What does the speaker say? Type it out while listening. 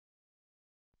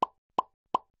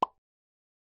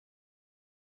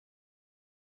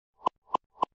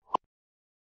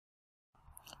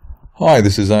Hi,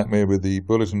 this is Zak Mir with the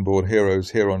Bulletin Board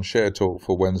Heroes here on Share Talk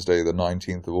for Wednesday, the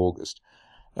 19th of August.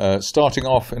 Starting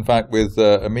off, in fact, with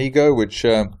Amigo, which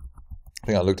I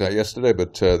think I looked at yesterday,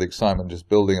 but the excitement is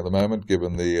building at the moment,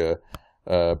 given the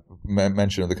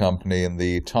mention of the company in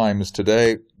the Times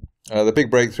today. The big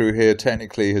breakthrough here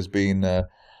technically has been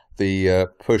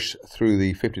the push through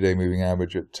the 50-day moving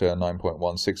average at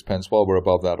 9.16 pence, while we're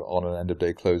above that on an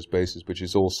end-of-day close basis, which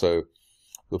is also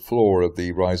the floor of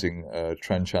the rising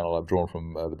trend channel I've drawn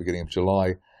from the beginning of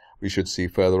July. We should see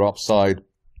further upside,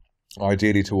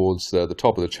 ideally towards the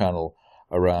top of the channel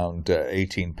around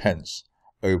 18 pence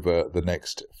over the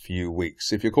next few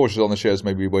weeks. If you're cautious on the shares,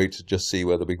 maybe wait to just see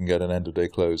whether we can get an end-of-day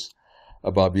close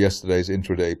above yesterday's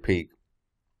intraday peak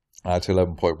at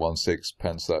 11.16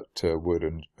 pence. That would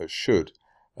and should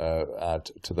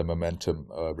add to the momentum,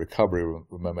 recovery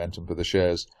momentum for the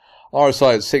shares.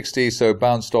 RSI at 60, so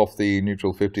bounced off the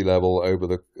neutral 50 level over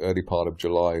the early part of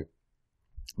July.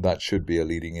 That should be a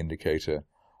leading indicator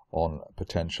on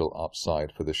potential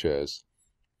upside for the shares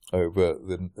over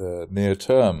the near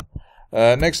term.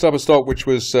 Next up, a stock which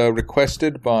was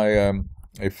requested by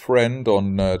a friend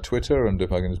on Twitter, and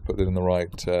if I can just put it in the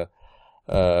right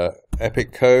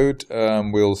epic code,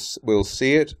 we'll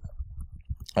see it.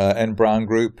 N Brown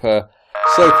Group.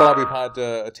 So far, we've had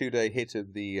a two-day hit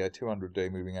of the 200-day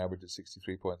moving average at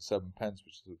 63.7 pence,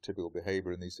 which is a typical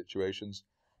behavior in these situations.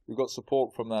 We've got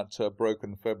support from that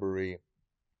broken February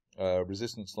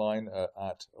resistance line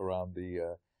at around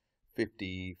the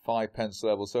 55 pence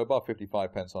level, so above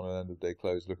 55 pence on an end-of-day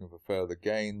close, looking for further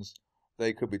gains.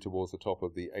 They could be towards the top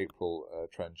of the April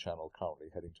trend channel, currently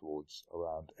heading towards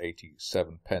around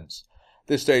 87 pence.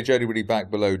 This stage only really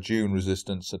back below June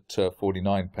resistance at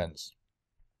 49 pence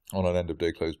on an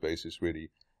end-of-day close basis, really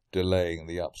delaying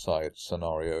the upside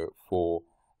scenario for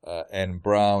N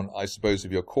Brown. I suppose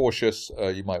if you're cautious,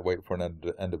 you might wait for an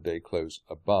end-of-day close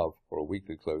above, or a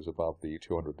weekly close above the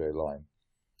 200-day line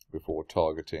before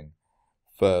targeting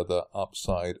further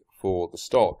upside for the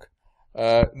stock.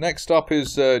 Next up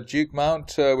is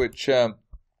Dukemount, which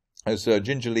has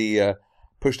gingerly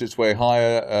pushed its way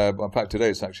higher. In fact,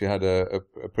 today it's actually had a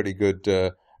pretty good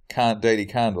daily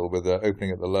candle with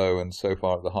opening at the low and so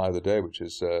far at the high of the day, which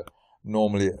is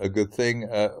normally a good thing.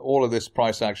 All of this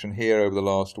price action here over the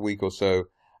last week or so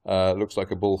looks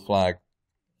like a bull flag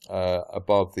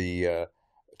above the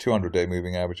 200-day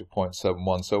moving average of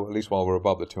 0.71. So at least while we're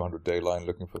above the 200-day line,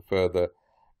 looking for further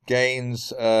gains.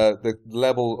 The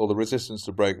level or the resistance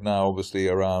to break now obviously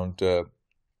around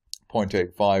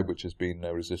 0.85, which has been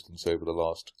resistance over the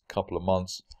last couple of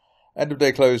months. End of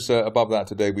day close above that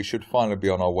today. We should finally be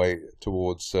on our way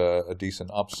towards a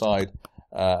decent upside,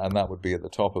 and that would be at the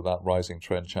top of that rising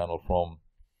trend channel from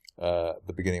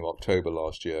the beginning of October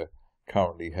last year,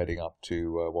 currently heading up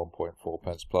to 1.4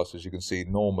 pence plus. As you can see,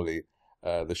 normally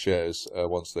the shares,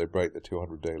 once they break the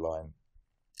 200-day line,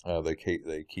 they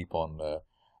keep on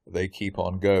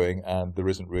going, and there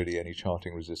isn't really any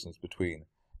charting resistance between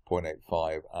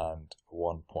 0.85 and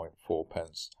 1.4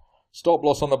 pence. Stop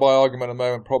loss on the buy argument at the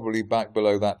moment, probably back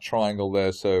below that triangle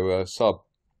there, so sub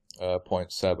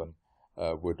 0.7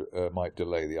 might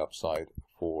delay the upside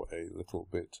for a little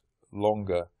bit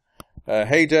longer.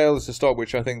 Haydale is a stock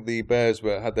which I think the bears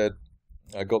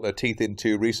got their teeth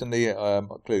into recently.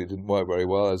 Clearly didn't work very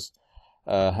well, as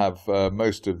have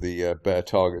most of the bear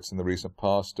targets in the recent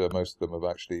past. Most of them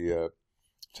have actually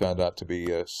turned out to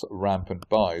be rampant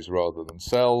buys rather than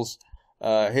sells.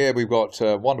 Here we've got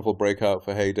a wonderful breakout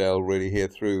for Haydale, really here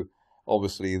through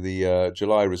obviously the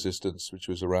July resistance, which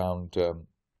was around the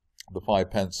 5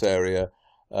 pence area.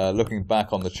 Looking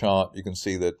back on the chart, you can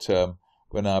see that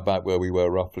we're now back where we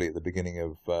were roughly at the beginning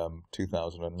of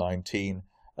 2019.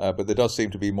 But there does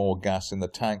seem to be more gas in the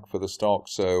tank for the stock,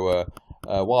 so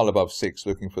while above 6,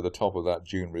 looking for the top of that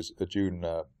June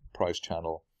price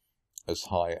channel as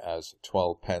high as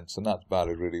 12 pence, and that's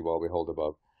valid really while we hold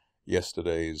above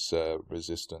yesterday's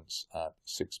resistance at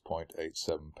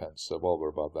 6.87 pence. So while we're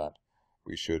above that,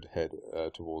 we should head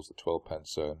towards the 12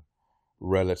 pence zone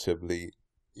relatively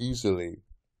easily.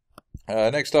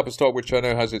 Next up, a stock which I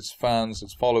know has its fans,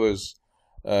 its followers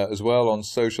as well on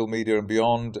social media and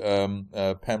beyond,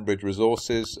 Pembridge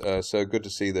Resources. So good to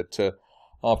see that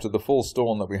after the full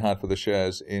storm that we had for the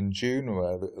shares in June,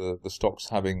 the stock's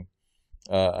having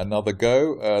another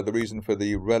go. The reason for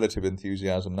the relative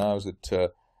enthusiasm now is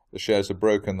that the shares have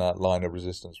broken that line of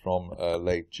resistance from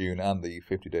late June and the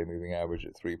 50-day moving average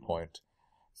at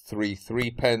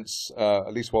 3.33 pence.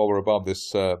 At least while we're above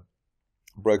this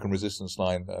broken resistance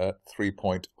line at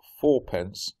 3.4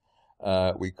 pence,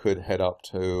 we could head up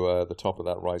to the top of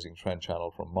that rising trend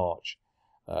channel from March,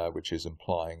 which is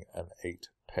implying an 8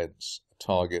 pence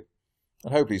target.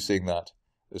 and hopefully seeing that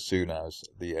as soon as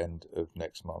the end of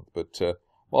next month. But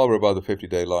while we're above the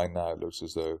 50-day line now, it looks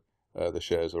as though the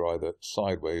shares are either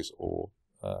sideways or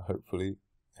hopefully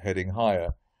heading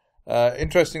higher.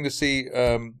 Interesting to see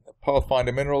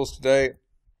Pathfinder Minerals today.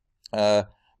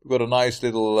 We've got a nice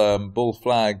little bull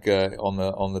flag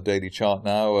on the daily chart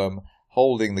now,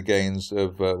 holding the gains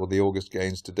of the August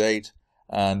gains to date,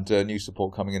 and new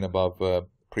support coming in above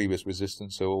previous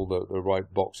resistance. So all the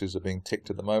right boxes are being ticked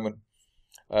at the moment.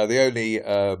 The only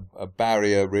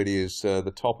barrier really is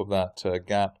the top of that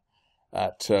gap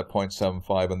at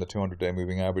 0.75 and the 200-day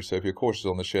moving average. So if you're cautious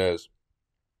on the shares,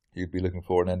 you'd be looking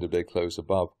for an end-of-day close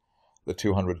above the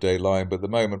 200-day line. But at the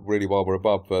moment, really, while we're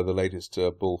above the latest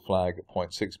bull flag at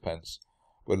 0.6 pence,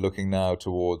 we're looking now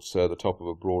towards the top of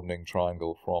a broadening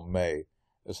triangle from May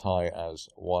as high as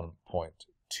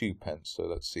 1.2 pence. So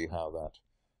let's see how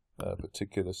that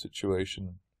particular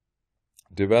situation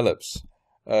develops.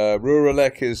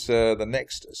 Rurelec is the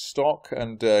next stock,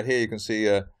 and here you can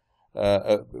see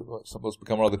what's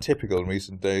become rather typical in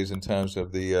recent days in terms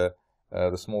of the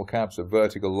small caps, a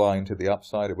vertical line to the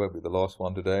upside. It won't be the last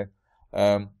one today.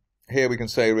 Here we can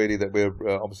say really that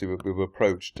we've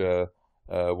approached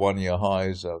 1-year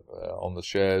highs on the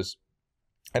shares.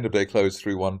 End of day close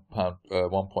through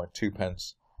 £1.2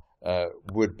 pence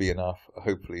would be enough,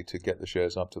 hopefully, to get the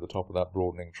shares up to the top of that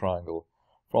broadening triangle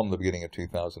from the beginning of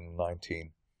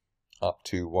 2019 up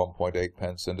to 1.8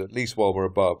 pence, and at least while we're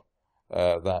above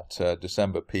that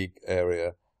December peak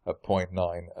area at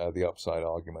 0.9, the upside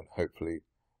argument hopefully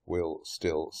will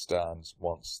still stand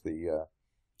once the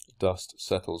dust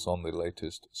settles on the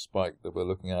latest spike that we're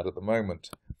looking at the moment.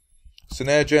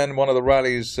 Synairgen, one of the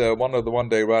rallies, one of the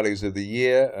one-day rallies of the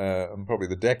year, and probably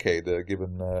the decade,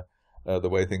 given the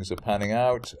way things are panning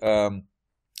out.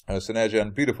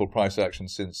 Synairgen, beautiful price action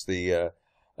since the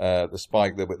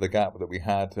spike, the gap that we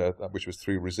had, which was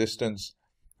through resistance.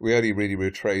 We only really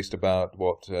retraced about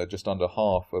just under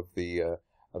half of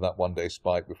that one-day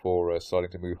spike before starting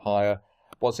to move higher.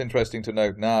 What's interesting to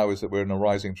note now is that we're in a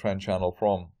rising trend channel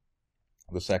from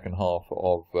the second half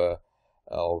of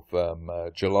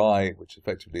July, which is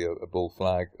effectively a bull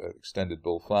flag, extended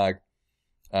bull flag,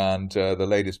 and the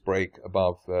latest break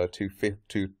above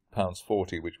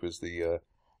 £2.40, which was the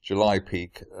July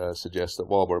peak, suggests that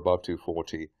while we're above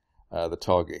 240, the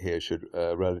target here should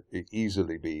relatively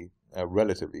easily be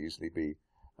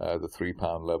the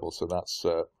 £3 level. So that's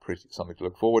pretty something to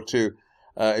look forward to.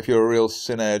 If you're a real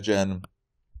Synairgen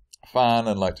fan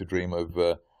and like to dream of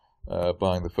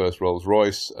buying the first Rolls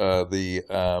Royce, the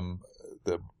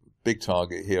big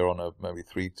target here on a maybe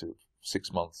 3 to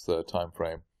 6 month time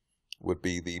frame would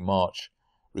be the March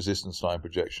resistance line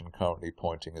projection, currently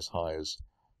pointing as high as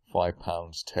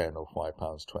 £5.10 or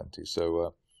 £5.20.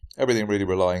 So everything really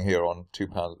relying here on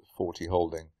 £2.40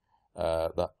 holding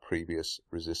that previous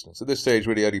resistance. At this stage,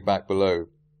 really only back below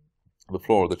the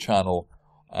floor of the channel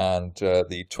and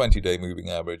the 20-day moving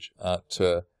average at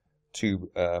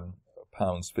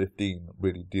 £2.15,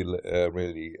 really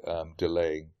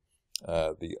delaying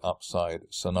the upside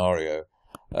scenario.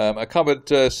 I covered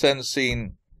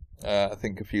Sensyne, I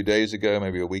think a few days ago,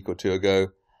 maybe a week or two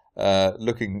ago.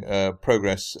 Looking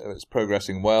progress, it's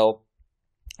progressing well.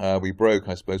 We broke,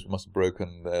 I suppose, we must have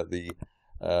broken the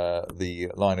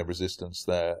line of resistance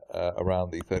there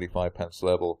around the 35 pence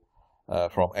level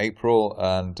from April,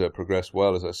 and progressed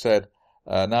well, as I said.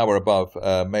 Now we're above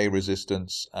May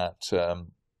resistance at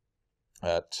around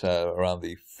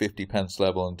the 50 pence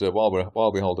level, and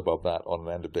while we hold above that on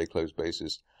an end of day close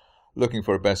basis, looking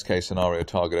for a best case scenario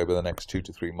target over the next 2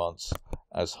 to 3 months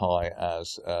as high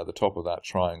as the top of that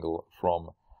triangle from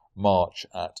March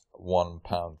at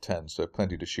 £1.10. So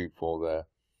plenty to shoot for there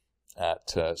at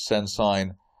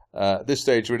Sensyne. This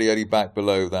stage really only back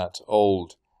below that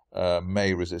old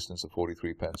May resistance of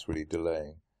 43 pence, really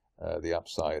delaying the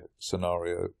upside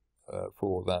scenario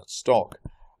for that stock.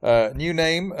 New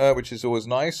name, which is always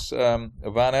nice,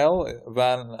 VANL.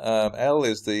 Elle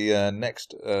is the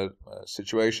next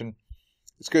situation.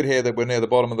 It's good here that we're near the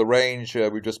bottom of the range.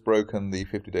 We've just broken the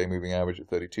 50-day moving average at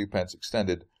 32 pence,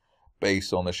 extended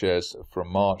base on the shares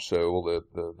from March, so all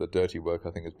the dirty work, I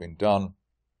think, has been done.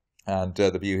 And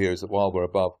the view here is that while we're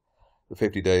above the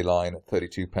 50-day line at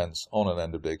 32 pence on an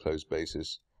end-of-day close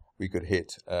basis, we could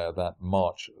hit that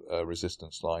March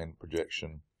resistance line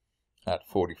projection at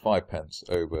 45 pence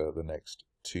over the next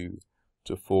 2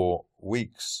 to 4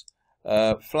 weeks.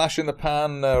 Flash in the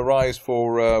pan rise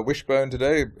for Wishbone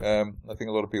today. I think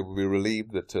a lot of people will be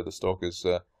relieved that the stock is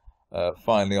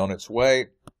finally on its way.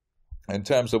 In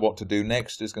terms of what to do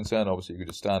next is concerned, obviously you could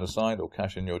just stand aside or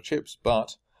cash in your chips,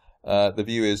 but the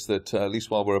view is that at least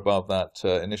while we're above that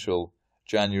initial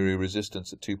January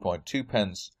resistance at 2.2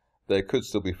 pence. There could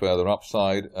still be further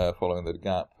upside following the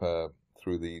gap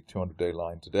through the 200-day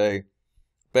line today.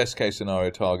 Best case scenario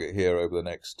target here over the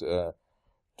next,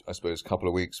 I suppose, couple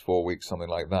of weeks, 4 weeks, something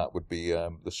like that, would be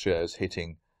the shares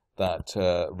hitting that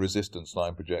resistance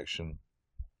line projection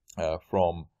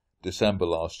from December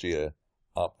last year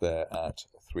up there at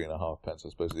 3.5 pence. I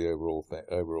suppose the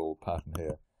overall pattern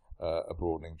here, a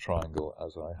broadening triangle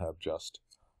as I have just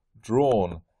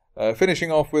drawn. Finishing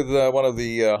off with one of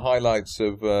the highlights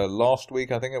of last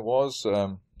week, I think it was,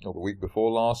 or the week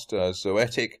before last,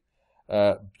 Zoetic.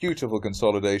 Beautiful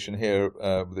consolidation here,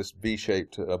 this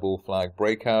V-shaped bull flag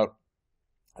breakout.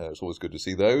 It's always good to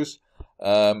see those.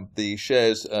 The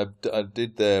shares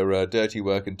did their dirty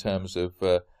work in terms of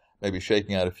maybe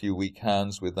shaking out a few weak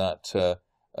hands with that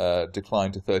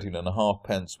decline to 13.5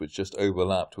 pence, which just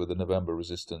overlapped with the November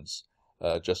resistance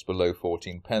just below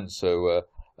 14 pence. So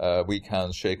weak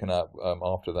hands shaken out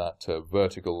after that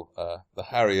vertical, the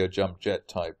Harrier jump jet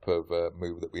type of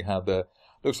move that we had there.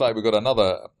 Looks like we've got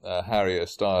another Harrier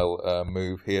style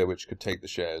move here, which could take the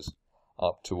shares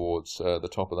up towards the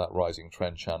top of that rising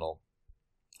trend channel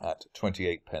at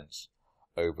 28 pence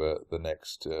over the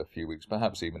next few weeks,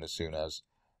 perhaps even as soon as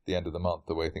the end of the month,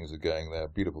 the way things are going there.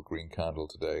 Beautiful green candle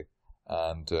today,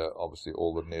 and obviously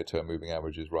all the near-term moving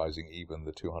averages rising, even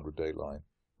the 200-day line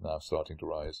now starting to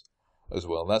rise as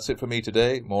well. That's it for me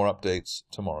today. More updates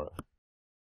tomorrow.